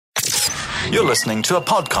You're listening to a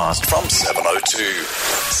podcast from 702.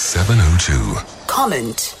 702.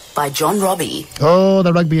 Comment by John Robbie. Oh,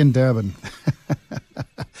 the rugby in Durban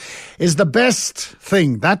is the best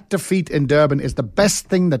thing. That defeat in Durban is the best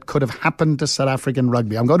thing that could have happened to South African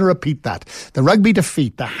rugby. I'm going to repeat that. The rugby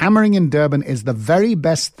defeat, the hammering in Durban, is the very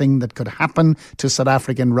best thing that could happen to South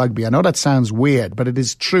African rugby. I know that sounds weird, but it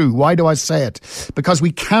is true. Why do I say it? Because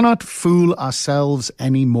we cannot fool ourselves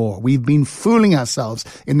anymore. We've been fooling ourselves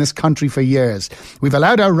in this country for years. We've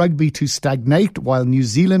allowed our rugby to stagnate while New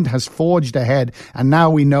Zealand has forged ahead, and now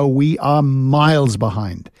we know we are miles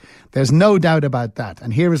behind. There's no doubt about that.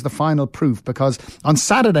 And here is the final proof, because on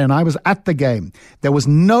Saturday, and I was at the game, there was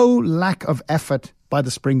no lack of effort by the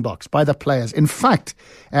Springboks, by the players. In fact,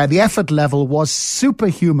 the effort level was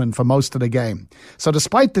superhuman for most of the game. So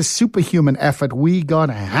despite this superhuman effort, we got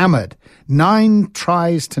hammered.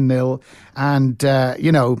 9-0. And,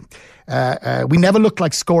 we never looked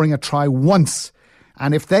like scoring a try once.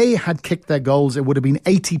 And if they had kicked their goals, it would have been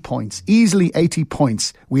 80 points, easily 80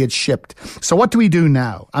 points we had shipped. So what do we do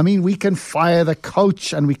now? I mean, we can fire the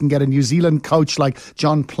coach and we can get a New Zealand coach like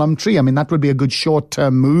John Plumtree. I mean, that would be a good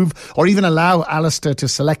short-term move. Or even allow Alistair to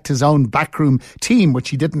select his own backroom team, which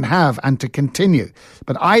he didn't have, and to continue.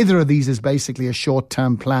 But either of these is basically a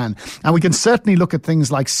short-term plan. And we can certainly look at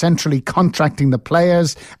things like centrally contracting the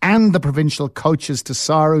players and the provincial coaches to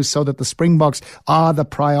SARU so that the Springboks are the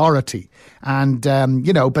priority. And,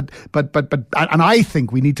 but I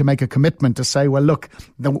think we need to make a commitment to say, well, look,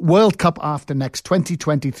 the World Cup after next,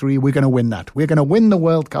 2023, we're going to win that. We're going to win the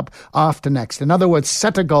World Cup after next. In other words,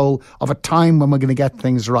 set a goal of a time when we're going to get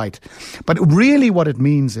things right. But really what it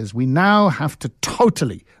means is we now have to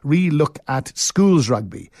totally re-look at schools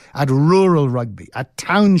rugby, at rural rugby, at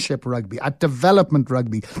township rugby, at development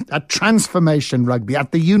rugby, at transformation rugby,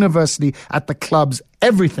 at the university, at the clubs,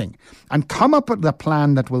 everything, and come up with a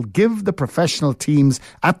plan that will give the professional teams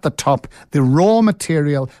at the top the raw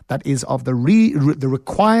material that is of the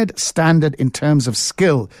required standard in terms of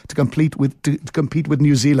skill to compete with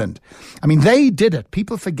New Zealand. I mean, they did it.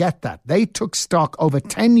 People forget that. They took stock over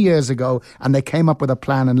 10 years ago and they came up with a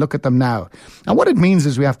plan, and look at them now. And what it means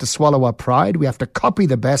is we have to swallow our pride, we have to copy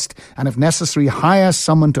the best, and if necessary, hire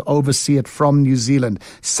someone to oversee it from New Zealand.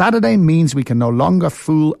 Saturday means we can no longer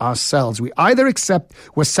fool ourselves. We either accept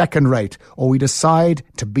we're second rate or we decide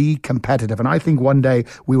to be competitive. And I think one day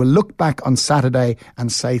we will look back on Saturday and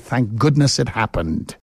say, thank goodness it happened.